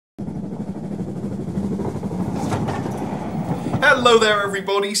Hello there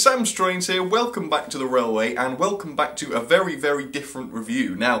everybody, Sam Strains here, welcome back to the Railway and welcome back to a very different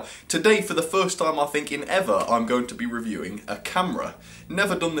review. Now, today for the first time I think in ever I'm going to be reviewing a camera.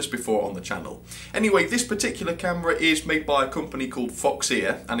 Never done this before on the channel. Anyway, this particular camera is made by a company called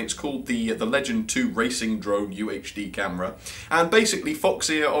Foxeer and it's called the Legend 2 Racing Drone UHD camera. And basically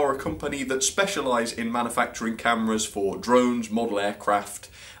Foxeer are a company that specialise in manufacturing cameras for drones, model aircraft,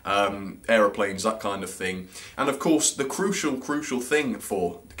 aeroplanes, that kind of thing. And of course the crucial thing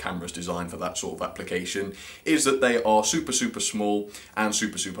for the cameras designed for that sort of application is that they are super small and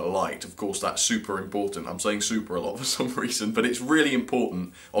super light. Of course that's super important. I'm saying super a lot for some reason, but it's really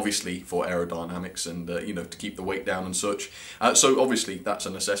important obviously for aerodynamics and you know, to keep the weight down and such. So obviously that's a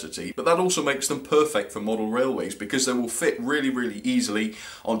necessity, but that also makes them perfect for model railways because they will fit really easily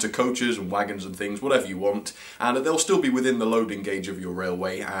onto coaches and wagons and things, whatever you want, and they'll still be within the loading gauge of your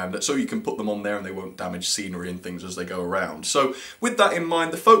railway, and so you can put them on there and they won't damage scenery and things as they go around. So with that in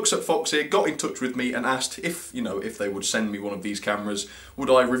mind, the folks at Foxeer got in touch with me and asked if, you know, if they would send me one of these cameras, would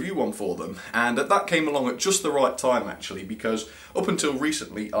I review one for them? And that came along at just the right time actually, because up until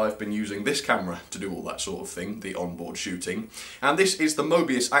recently I've been using this camera to do all that sort of thing, the onboard shooting. And this is the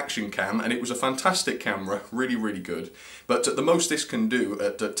Mobius Action Cam, and it was a fantastic camera, really good. But the most this can do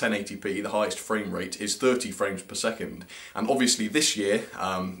at 1080p, the highest frame rate, is 30 frames per second. And obviously this year,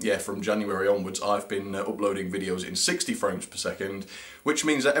 yeah, from January onwards, I've been uploading videos in 60 frames per second, which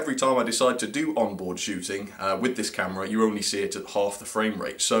means that every time I decide to do onboard shooting with this camera, you only see it at half the frame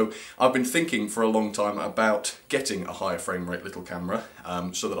rate. So I've been thinking for a long time about getting a higher frame rate little camera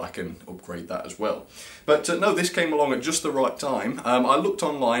so that I can upgrade that as well. But no, this came along at just the right time. I looked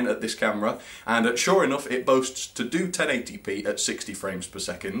online at this camera and sure enough it boasts to do 1080p at 60 frames per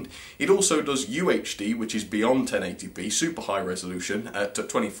second. It also does UHD, which is beyond 1080p, super high resolution at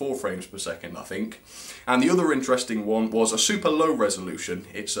 24 frames per second I think. And the other interesting one was a super low resolution.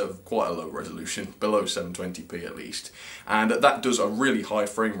 It's quite a low resolution, below 720p at least. And that does a really high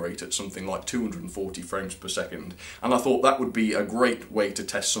frame rate at something like 240 frames per second. And I thought that would be a great way to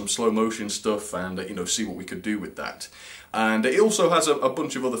test some slow motion stuff and you know, see what we could do with that. And it also has a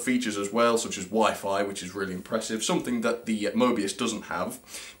bunch of other features as well, such as Wi-Fi, which is really impressive, something that the Mobius doesn't have.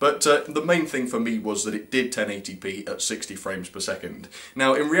 But the main thing for me was that it did 1080p at 60 frames per second.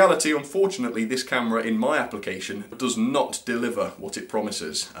 Now, in reality, unfortunately, this camera in my application does not deliver what it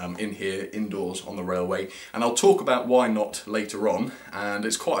promises in here, indoors, on the railway. And I'll talk about why not later on. And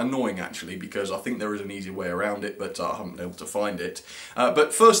it's quite annoying, actually, because I think there is an easy way around it, but I haven't been able to find it.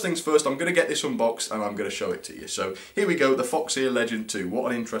 But first things first, I'm going to get this unboxed and I'm going to show it to you. So here we go. The Foxeer Legend 2.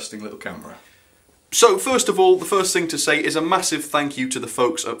 What an interesting little camera. So first of all, the first thing to say is a massive thank you to the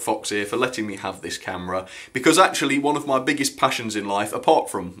folks at Foxeer for letting me have this camera, because actually one of my biggest passions in life, apart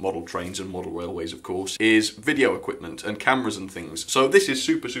from model trains and model railways of course, is video equipment and cameras and things. So this is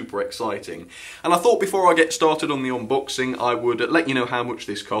super exciting. And I thought before I get started on the unboxing I would let you know how much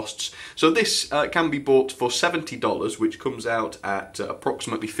this costs. So this can be bought for $70, which comes out at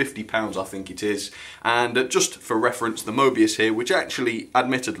approximately £50 I think it is. And just for reference, the Mobius here, which actually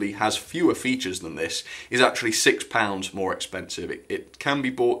admittedly has fewer features than this, is actually £6 more expensive. It can be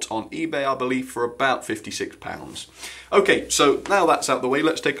bought on eBay, I believe, for about £56. Okay, so now that's out the way,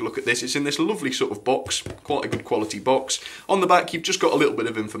 let's take a look at this. It's in this lovely sort of box, quite a good quality box. On the back you've just got a little bit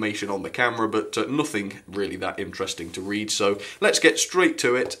of information on the camera, but nothing really that interesting to read. So let's get straight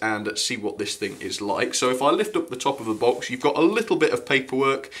to it and see what this thing is like. So if I lift up the top of the box, you've got a little bit of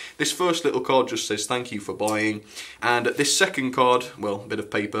paperwork. This first little card just says thank you for buying, and this second card, well, a bit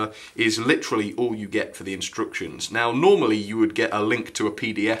of paper, is literally all you get for the instructions. Now normally you would get a link to a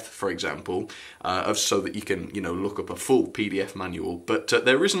PDF, for example, so that you can, you know, look up a full PDF manual, but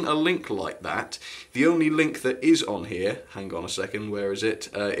there isn't a link like that. The only link that is on here, hang on a second, where is it?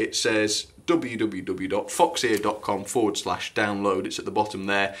 It says www.foxeer.com/download. It's at the bottom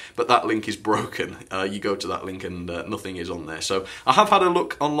there, but that link is broken. You go to that link and nothing is on there. So I have had a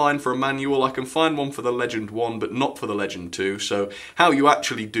look online for a manual. I can find one for the Legend 1, but not for the Legend 2. So how you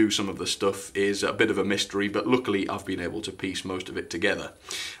actually do some of the stuff is a bit of a mystery, but luckily I've been able to piece most of it together.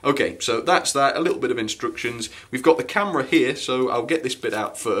 Okay, so that's that. A little bit of instructions. We've got the camera here, so I'll get this bit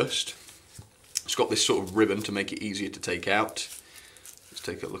out first. It's got this sort of ribbon to make it easier to take out. Let's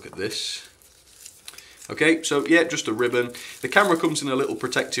take a look at this. Okay, so yeah, just a ribbon. The camera comes in a little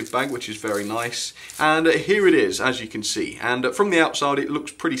protective bag, which is very nice. And here it is, as you can see. And from the outside, it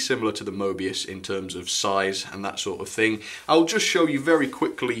looks pretty similar to the Mobius in terms of size and that sort of thing. I'll just show you very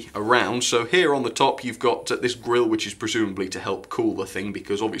quickly around. So here on the top, you've got this grill, which is presumably to help cool the thing,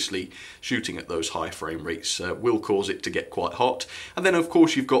 because obviously shooting at those high frame rates will cause it to get quite hot. And then of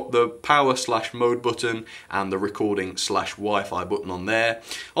course you've got the power/mode button and the recording/Wi-Fi button on there.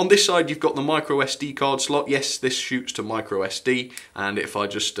 On this side you've got the micro SD card slot. Yes, this shoots to micro SD, and if I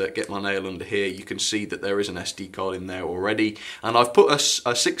just get my nail under here, you can see that there is an SD card in there already. And I've put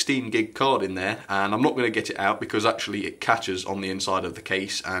a 16 gig card in there, and I'm not going to get it out because actually it catches on the inside of the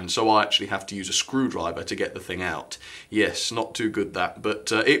case, and so I actually have to use a screwdriver to get the thing out. Yes, not too good that,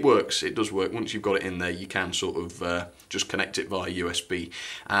 but it works. It does work. Once you've got it in there, you can sort of just connect it via USB.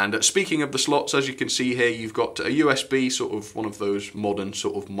 And speaking of the slots, as you can see here, you've got a USB, sort of one of those modern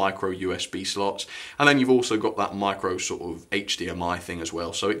sort of micro USB slots, and then you've also got that micro sort of HDMI thing as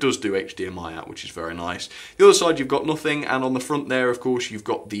well. So it does do HDMI out, which is very nice. The other side you've got nothing, and on the front there, of course, you've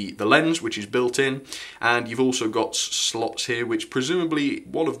got the lens, which is built in, and you've also got slots here, which presumably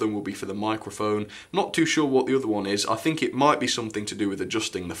one of them will be for the microphone. Not too sure what the other one is. I think it might be something to do with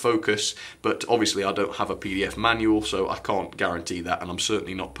adjusting the focus, but obviously I don't have a PDF manual, so I can't guarantee that, and I'm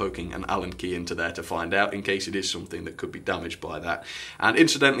certainly not poking an Allen key into there to find out, in case it is something that could be damaged by that. And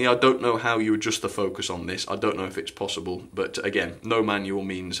incidentally, I don't know how you adjust the focus on this. I don't know if it's possible, but again, no manual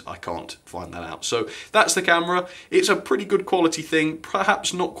means I can't find that out. So that's the camera. It's a pretty good quality thing,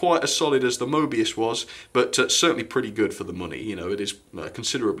 perhaps not quite as solid as the Mobius was, but certainly pretty good for the money. You know, it is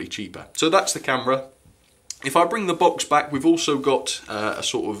considerably cheaper. So that's the camera. If I bring the box back, we've also got a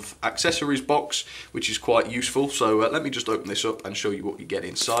sort of accessories box, which is quite useful. So let me just open this up and show you what you get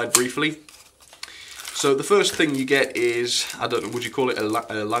inside briefly. So the first thing you get is, I don't know, would you call it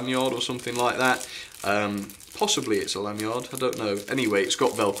a lanyard or something like that? Possibly it's a lanyard, I don't know. Anyway, it's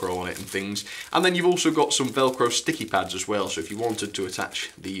got Velcro on it and things. And then you've also got some Velcro sticky pads as well, so if you wanted to attach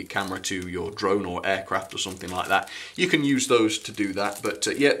the camera to your drone or aircraft or something like that, you can use those to do that. But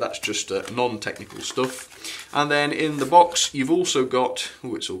yeah, that's just non-technical stuff. And then in the box, you've also got,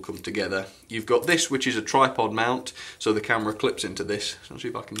 oh, it's all come together. You've got this, which is a tripod mount, so the camera clips into this. Let's see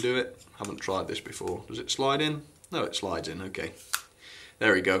if I can do it. I haven't tried this before. Does it slide in? No, it slides in, okay.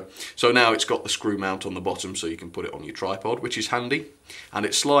 There we go. So now it's got the screw mount on the bottom, so you can put it on your tripod, which is handy. And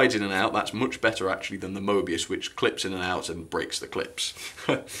it slides in and out. That's much better actually than the Mobius, which clips in and out and breaks the clips.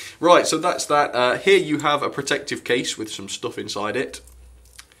 Right, so that's that. Here you have a protective case with some stuff inside it.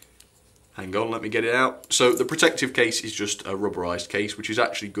 Hang on, let me get it out. So the protective case is just a rubberized case, which is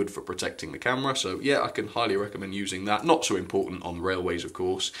actually good for protecting the camera. So yeah, I can highly recommend using that. Not so important on railways, of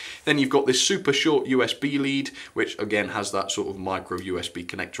course. Then you've got this super short USB lead, which again has that sort of micro USB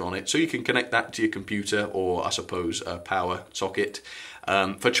connector on it. So you can connect that to your computer, or I suppose a power socket,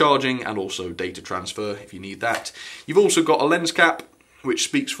 for charging and also data transfer if you need that. You've also got a lens cap, which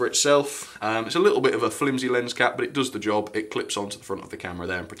speaks for itself. It's a little bit of a flimsy lens cap, but it does the job. It clips onto the front of the camera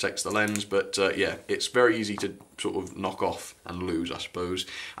there and protects the lens, but yeah, it's very easy to sort of knock off and lose, I suppose.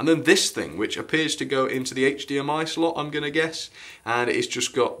 And then this thing, which appears to go into the HDMI slot, I'm going to guess, and it's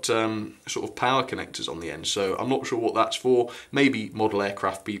just got sort of power connectors on the end, so I'm not sure what that's for. Maybe model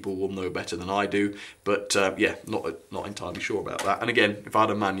aircraft people will know better than I do, but yeah, not entirely sure about that. And again, if I had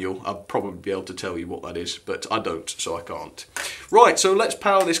a manual, I'd probably be able to tell you what that is, but I don't, so I can't. Right, so let's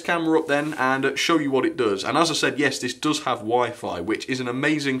power this camera up then and show you what it does. And as I said, yes, this does have Wi-Fi, which is an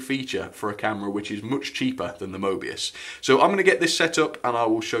amazing feature for a camera which is much cheaper than the Mobius. So I'm going to get this set up and I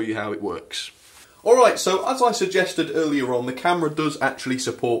will show you how it works. Alright, so as I suggested earlier on, the camera does actually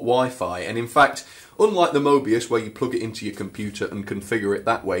support Wi-Fi, and in fact, unlike the Mobius where you plug it into your computer and configure it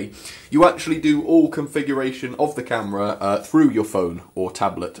that way, you actually do all configuration of the camera through your phone or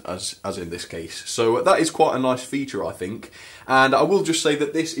tablet, as in this case. So that is quite a nice feature, I think. And I will just say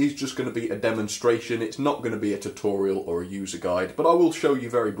that this is just going to be a demonstration. It's not going to be a tutorial or a user guide, but I will show you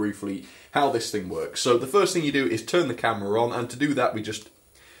very briefly how this thing works. So the first thing you do is turn the camera on, and to do that we just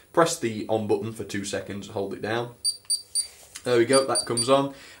press the on button for 2 seconds, hold it down. There we go, that comes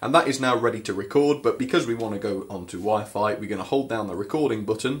on, and that is now ready to record, but because we want to go onto Wi-Fi, we're going to hold down the recording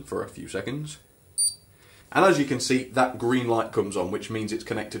button for a few seconds. And as you can see, that green light comes on, which means it's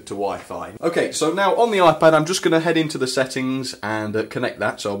connected to Wi-Fi. Okay, so now on the iPad, I'm just going to head into the settings and connect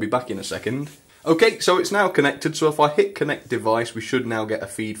that, so I'll be back in a second. Okay, so it's now connected, so if I hit connect device, we should now get a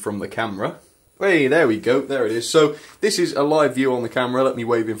feed from the camera. Hey, there we go, there it is. So this is a live view on the camera, let me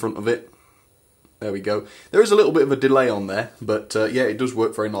wave in front of it. There we go. There is a little bit of a delay on there, but yeah, it does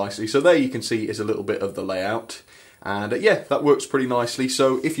work very nicely. So there you can see is a little bit of the layout. And yeah, that works pretty nicely.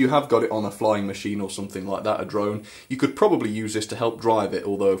 So if you have got it on a flying machine or something like that, a drone, you could probably use this to help drive it,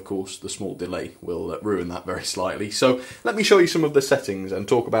 although of course the small delay will ruin that very slightly. So let me show you some of the settings and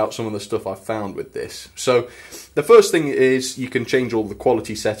talk about some of the stuff I've found with this. So the first thing is you can change all the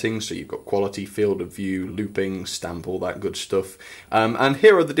quality settings. So you've got quality, field of view, looping, stamp, all that good stuff. And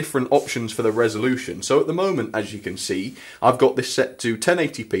here are the different options for the resolution. So at the moment, as you can see, I've got this set to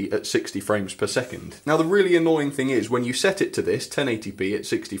 1080p at 60 frames per second. Now the really annoying thing is when you set it to this 1080p at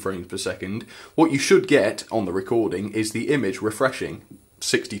 60 frames per second, what you should get on the recording is the image refreshing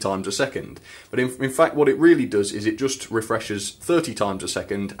 60 times a second. But in fact what it really does is it just refreshes 30 times a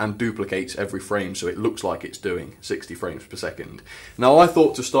second and duplicates every frame, so it looks like it's doing 60 frames per second. Now I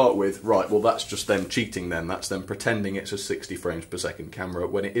thought to start with, right, well that's just them cheating then, that's them pretending it's a 60 frames per second camera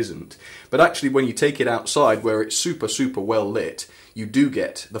when it isn't. But actually when you take it outside where it's super well lit, you do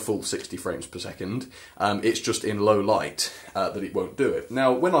get the full 60 frames per second. It's just in low light that it won't do it.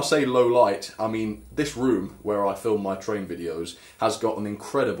 Now, when I say low light, I mean this room where I film my train videos has got an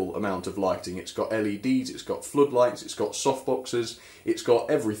incredible amount of lighting. It's got LEDs, it's got floodlights, it's got softboxes, it's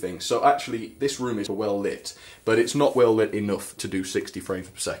got everything. So actually, this room is well lit, but it's not well lit enough to do 60 frames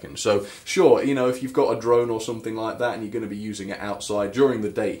per second. So sure, you know, if you've got a drone or something like that and you're going to be using it outside during the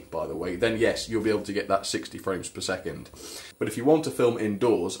day, by the way, then yes, you'll be able to get that 60 frames per second. But if you want to film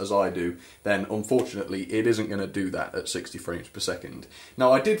indoors, as I do, then unfortunately it isn't going to do that at 60 frames per second.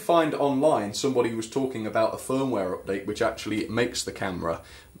 Now I did find online somebody was talking about a firmware update which actually makes the camera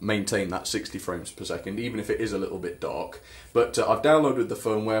maintain that 60 frames per second, even if it is a little bit dark. But I've downloaded the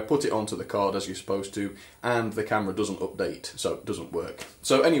firmware, put it onto the card as you're supposed to, and the camera doesn't update, so it doesn't work.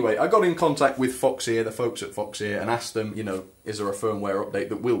 So anyway, I got in contact with Foxeer, the folks at Foxeer, and asked them, you know, is there a firmware update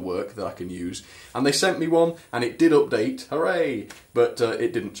that will work, that I can use? And they sent me one, and it did update, hooray! But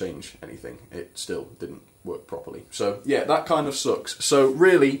it didn't change anything. It still didn't work properly. So yeah, that kind of sucks. So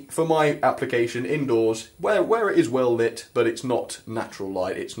really, for my application indoors, where it is well lit, but it's not natural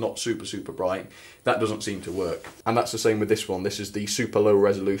light, it's not super bright, that doesn't seem to work. And that's the same with this one. This is the super low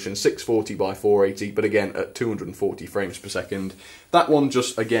resolution 640 by 480, but again at 240 frames per second. That one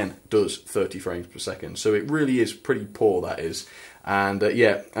just, again, does 30 frames per second. So it really is pretty poor, that is. And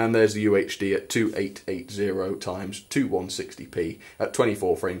yeah, and there's the UHD at 2880 times 2160p at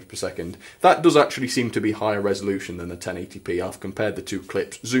 24 frames per second. That does actually seem to be higher resolution than the 1080p. I've compared the two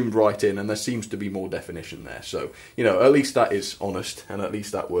clips, zoomed right in, and there seems to be more definition there. So, you know, at least that is honest, and at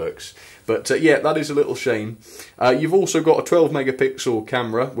least that works. But yeah, that is a little shame. You've also got a 12 megapixel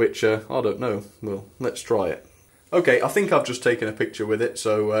camera, which, I don't know, well, let's try it. Okay, I think I've just taken a picture with it,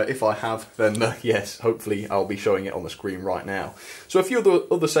 so if I have, then yes, hopefully I'll be showing it on the screen right now. So a few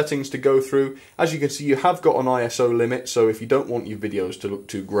other settings to go through. As you can see, you have got an ISO limit, so if you don't want your videos to look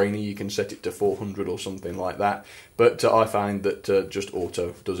too grainy, you can set it to 400 or something like that. But I find that just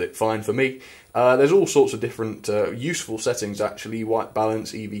auto does it fine for me. There's all sorts of different useful settings actually, white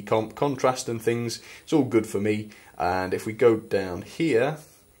balance, EV comp, contrast and things. It's all good for me. And if we go down here,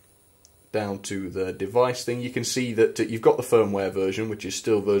 down to the device thing, you can see that you've got the firmware version, which is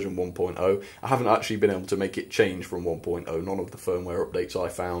still version 1.0. I haven't actually been able to make it change from 1.0. None of the firmware updates I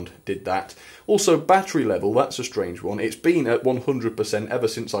found did that. Also, battery level, that's a strange one. It's been at 100% ever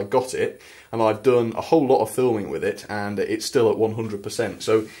since I got it, and I've done a whole lot of filming with it, and it's still at 100%.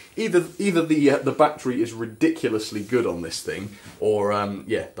 So either the battery is ridiculously good on this thing, or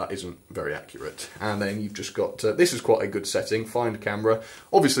yeah, that isn't very accurate. And then you've just got, this is quite a good setting, find camera.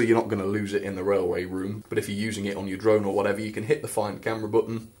 Obviously you're not going to lose it in the railway room, but if you're using it on your drone or whatever, you can hit the find camera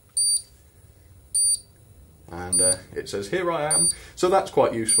button and it says here I am. So that's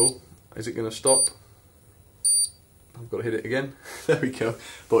quite useful. Is it going to stop? I've got to hit it again. There we go.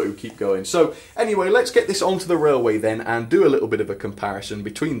 Thought it would keep going. So anyway, let's get this onto the railway then and do a little bit of a comparison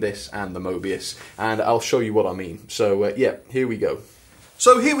between this and the Mobius, and I'll show you what I mean. So yeah, here we go.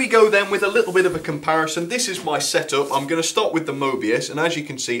 So here we go then with a little bit of a comparison. This is my setup. I'm going to start with the Mobius, and as you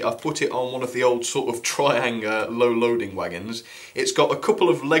can see, I've put it on one of the old sort of triangle low loading wagons. It's got a couple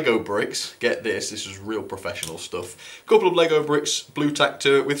of Lego bricks. Get this, this is real professional stuff. A couple of Lego bricks, blue tack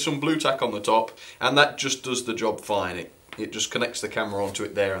to it with some blue tack on the top, and that just does the job fine. It just connects the camera onto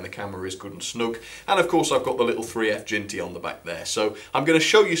it there, and the camera is good and snug. And of course I've got the little 3F Ginty on the back there. So I'm going to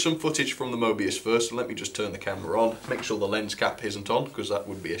show you some footage from the Mobius first. So let me just turn the camera on, make sure the lens cap isn't on, because that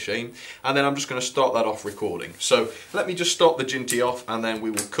would be a shame. And then I'm just going to start that off recording. So let me just start the Ginty off, and then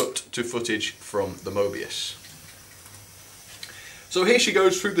we will cut to footage from the Mobius. So here she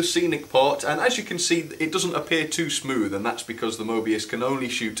goes through the scenic part, and as you can see it doesn't appear too smooth, and that's because the Mobius can only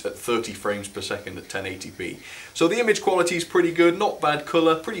shoot at 30 frames per second at 1080p. So the image quality is pretty good, not bad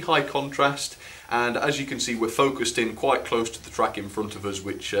colour, pretty high contrast, and as you can see we're focused in quite close to the track in front of us,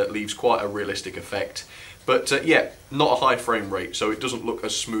 which leaves quite a realistic effect. But yeah, not a high frame rate, so it doesn't look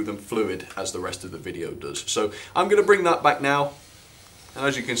as smooth and fluid as the rest of the video does. So I'm going to bring that back now, and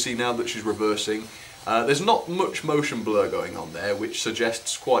as you can see now that she's reversing, there's not much motion blur going on there, which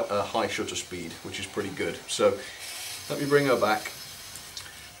suggests quite a high shutter speed, which is pretty good. So let me bring her back.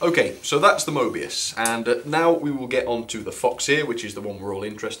 Okay, so that's the Mobius, and now we will get on to the Foxeer, which is the one we're all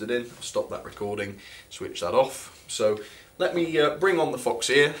interested in. I'll stop that recording, switch that off. So let me bring on the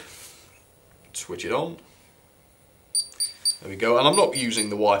Foxeer, switch it on. There we go, and I'm not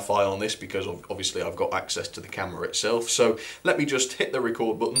using the Wi-Fi on this because obviously I've got access to the camera itself. So let me just hit the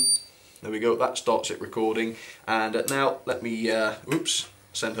record button. There we go, that starts it recording, and now let me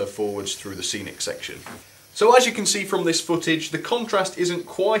send her forwards through the scenic section. So as you can see from this footage, the contrast isn't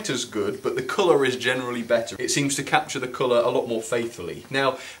quite as good, but the colour is generally better. It seems to capture the colour a lot more faithfully.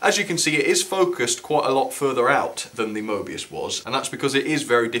 Now, as you can see, it is focused quite a lot further out than the Mobius was, and that's because it is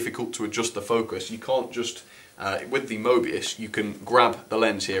very difficult to adjust the focus. You can't just with the Mobius, you can grab the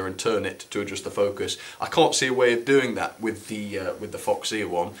lens here and turn it to adjust the focus. I can't see a way of doing that with the Foxeer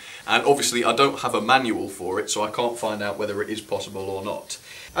one, and obviously I don't have a manual for it, so I can't find out whether it is possible or not.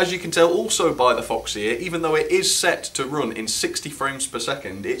 As you can tell also by the Foxeer, even though it is set to run in 60 frames per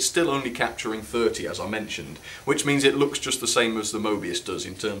second, it's still only capturing 30, as I mentioned, which means it looks just the same as the Mobius does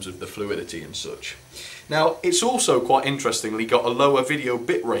in terms of the fluidity and such. Now, it's also quite interestingly got a lower video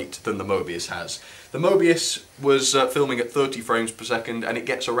bitrate than the Mobius has. The Mobius was filming at 30 frames per second and it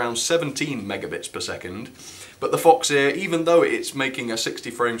gets around 17 megabits per second, but the Foxeer, even though it's making a 60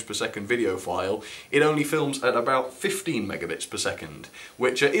 frames per second video file, it only films at about 15 megabits per second,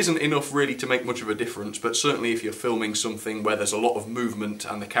 which isn't enough really to make much of a difference, but certainly if you're filming something where there's a lot of movement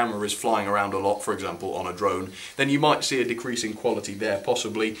and the camera is flying around a lot, for example on a drone, then you might see a decrease in quality there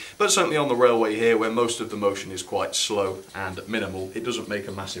possibly, but certainly on the railway here where most of the motion is quite slow and minimal, it doesn't make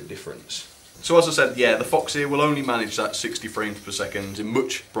a massive difference. So as I said, yeah, the Foxeer will only manage that 60 frames per second in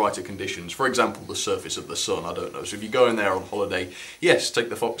much brighter conditions. For example, the surface of the sun, I don't know. So if you go in there on holiday, yes, take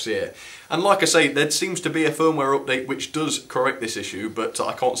the Foxeer. And like I say, there seems to be a firmware update which does correct this issue, but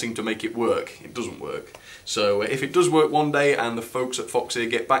I can't seem to make it work. It doesn't work. So if it does work one day and the folks at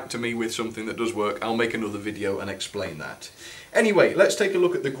Foxeer get back to me with something that does work, I'll make another video and explain that. Anyway, let's take a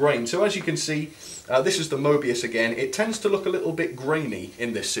look at the grain. So as you can see, this is the Mobius again. It tends to look a little bit grainy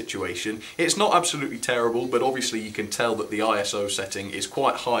in this situation. It's not absolutely terrible, but obviously you can tell that the ISO setting is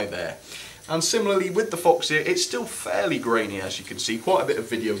quite high there. And similarly with the Foxeer, it's still fairly grainy, as you can see. Quite a bit of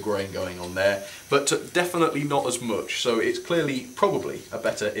video grain going on there, but definitely not as much. So it's clearly probably a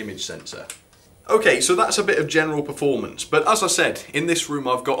better image sensor. Okay, so that's a bit of general performance, but as I said, in this room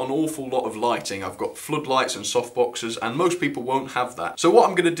I've got an awful lot of lighting. I've got floodlights and softboxes, and most people won't have that. So what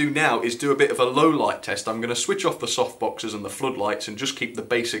I'm going to do now is do a bit of a low light test. I'm going to switch off the softboxes and the floodlights and just keep the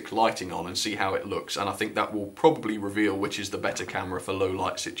basic lighting on and see how it looks, and I think that will probably reveal which is the better camera for low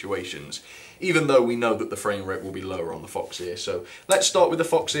light situations, even though we know that the frame rate will be lower on the Foxeer. So let's start with the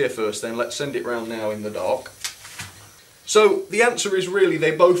Foxeer first then. Let's send it round now in the dark. So the answer is really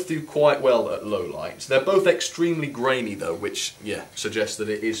they both do quite well at low lights. They're both extremely grainy though, which yeah suggests that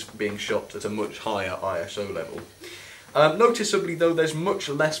it is being shot at a much higher ISO level. Noticeably though, there's much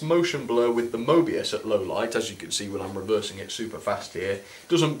less motion blur with the Mobius at low light, as you can see when I'm reversing it super fast here. It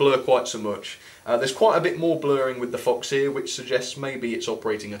doesn't blur quite so much. There's quite a bit more blurring with the Foxeer, which suggests maybe it's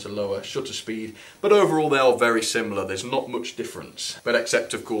operating at a lower shutter speed, but overall they are very similar. There's not much difference, but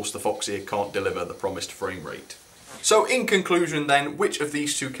except of course the Foxeer can't deliver the promised frame rate. So in conclusion then, which of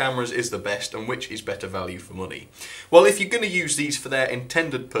these two cameras is the best and which is better value for money? Well, if you're going to use these for their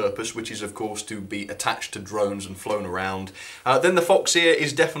intended purpose, which is of course to be attached to drones and flown around, then the Foxeer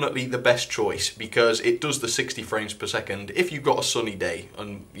is definitely the best choice because it does the 60 frames per second if you've got a sunny day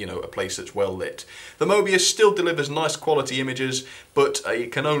and, you know, a place that's well lit. The Mobius still delivers nice quality images, but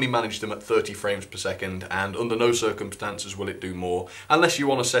it can only manage them at 30 frames per second, and under no circumstances will it do more, unless you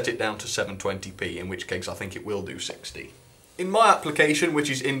want to set it down to 720p, in which case I think it will do 60. In my application, which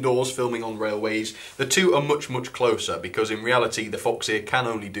is indoors filming on railways, the two are much closer because in reality the Foxeer can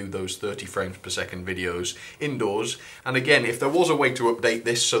only do those 30 frames per second videos indoors, and again if there was a way to update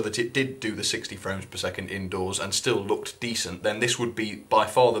this so that it did do the 60 frames per second indoors and still looked decent, then this would be by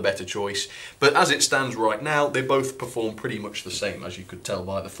far the better choice, but as it stands right now they both perform pretty much the same, as you could tell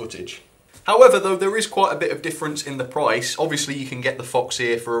by the footage. However, though, there is quite a bit of difference in the price. Obviously, you can get the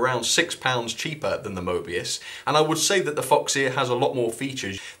Foxeer for around £6 cheaper than the Mobius, and I would say that the Foxeer has a lot more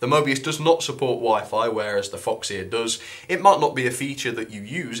features. The Mobius does not support Wi-Fi, whereas the Foxeer does. It might not be a feature that you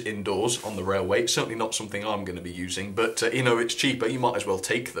use indoors on the railway. It's certainly not something I'm going to be using, but you know, it's cheaper. You might as well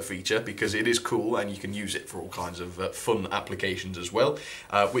take the feature because it is cool and you can use it for all kinds of fun applications as well,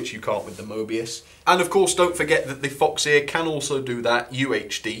 which you can't with the Mobius. And of course, don't forget that the Foxeer can also do that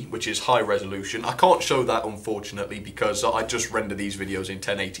UHD, which is high resolution. I can't show that, unfortunately, because I just render these videos in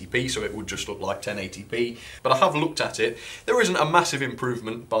 1080p, so it would just look like 1080p. But I have looked at it. There isn't a massive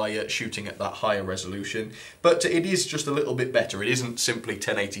improvement by shooting at that higher resolution, but it is just a little bit better. It isn't simply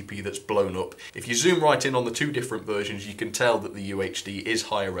 1080p that's blown up. If you zoom right in on the two different versions, you can tell that the UHD is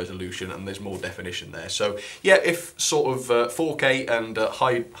higher resolution and there's more definition there. So yeah, if sort of 4K and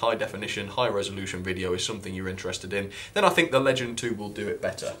high definition, high resolution video is something you're interested in, then I think the Legend 2 will do it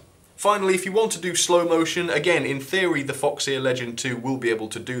better. Finally, if you want to do slow motion, again, in theory, the Foxeer Legend 2 will be able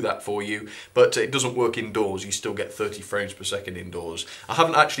to do that for you, but it doesn't work indoors. You still get 30 frames per second indoors. I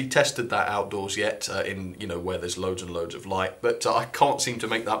haven't actually tested that outdoors yet, in, you know, where there's loads and loads of light, but I can't seem to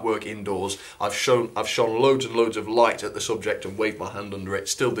make that work indoors. I've shone loads and loads of light at the subject and waved my hand under it.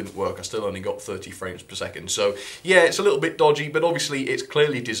 Still didn't work. I still only got 30 frames per second. So yeah, it's a little bit dodgy, but obviously it's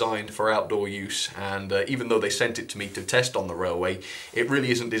clearly designed for outdoor use, and even though they sent it to me to test on the railway, it really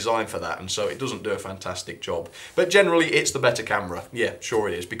isn't designed for that, and so it doesn't do a fantastic job. But generally it's the better camera. Yeah, sure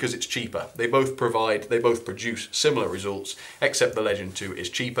it is, because it's cheaper. They both produce similar results, except the Legend 2 is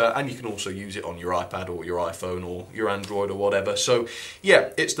cheaper, and you can also use it on your iPad or your iPhone or your Android or whatever. So yeah,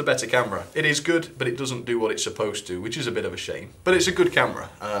 it's the better camera. It is good, but it doesn't do what it's supposed to, which is a bit of a shame. But it's a good camera.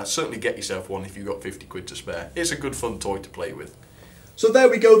 Certainly get yourself one if you've got 50 quid to spare. It's a good fun toy to play with. So there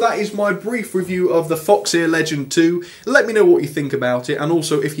we go, that is my brief review of the Foxeer Legend 2. Let me know what you think about it, and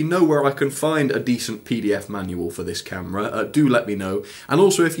also if you know where I can find a decent PDF manual for this camera, do let me know. And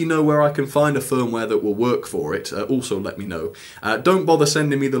also if you know where I can find a firmware that will work for it, also let me know. Don't bother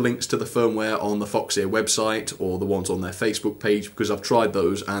sending me the links to the firmware on the Foxeer website or the ones on their Facebook page, because I've tried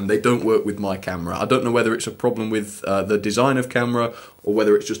those and they don't work with my camera. I don't know whether it's a problem with the design of camera or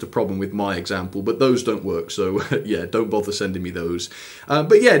whether it's just a problem with my example, but those don't work, so yeah, don't bother sending me those.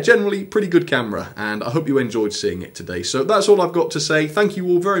 But yeah, generally pretty good camera, and I hope you enjoyed seeing it today. So that's all I've got to say. Thank you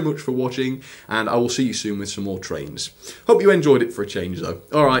all very much for watching, and I will see you soon with some more trains. Hope you enjoyed it for a change though.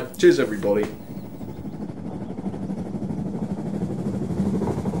 Alright, cheers everybody.